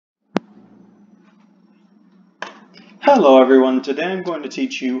Hello everyone, today I'm going to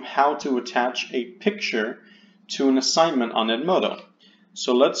teach you how to attach a picture to an assignment on Edmodo.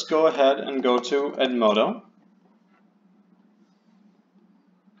 So let's go ahead and go to Edmodo.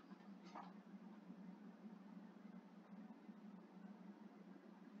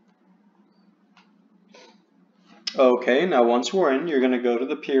 Okay, now once we're in, you're going to go to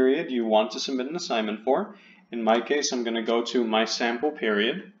the period you want to submit an assignment for. In my case, I'm going to go to my sample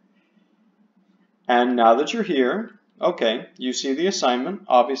period. And now that you're here, okay, you see the assignment.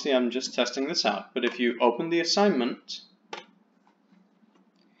 Obviously, I'm just testing this out. But if you open the assignment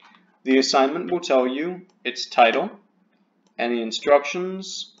will tell you its title, any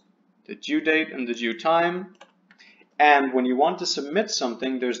instructions, the due date and the due time. And when you want to submit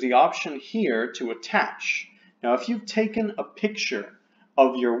something, there's the option here to attach. Now, if you've taken a picture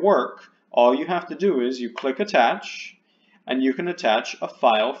of your work, all you have to do is you click attach, and you can attach a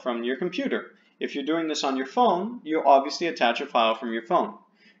file from your computer. If you're doing this on your phone, you obviously attach a file from your phone.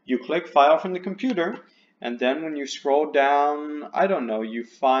 You click file from the computer, and then when you scroll down, I don't know, you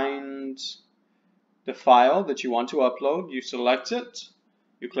find the file that you want to upload, you select it,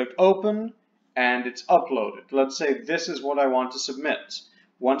 you click open, and it's uploaded. Let's say this is what I want to submit.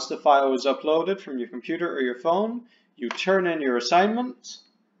 Once the file is uploaded from your computer or your phone, you turn in your assignment.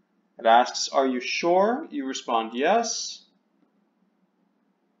 It asks, are you sure? You respond yes.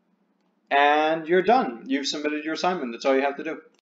 And you're done. You've submitted your assignment. That's all you have to do.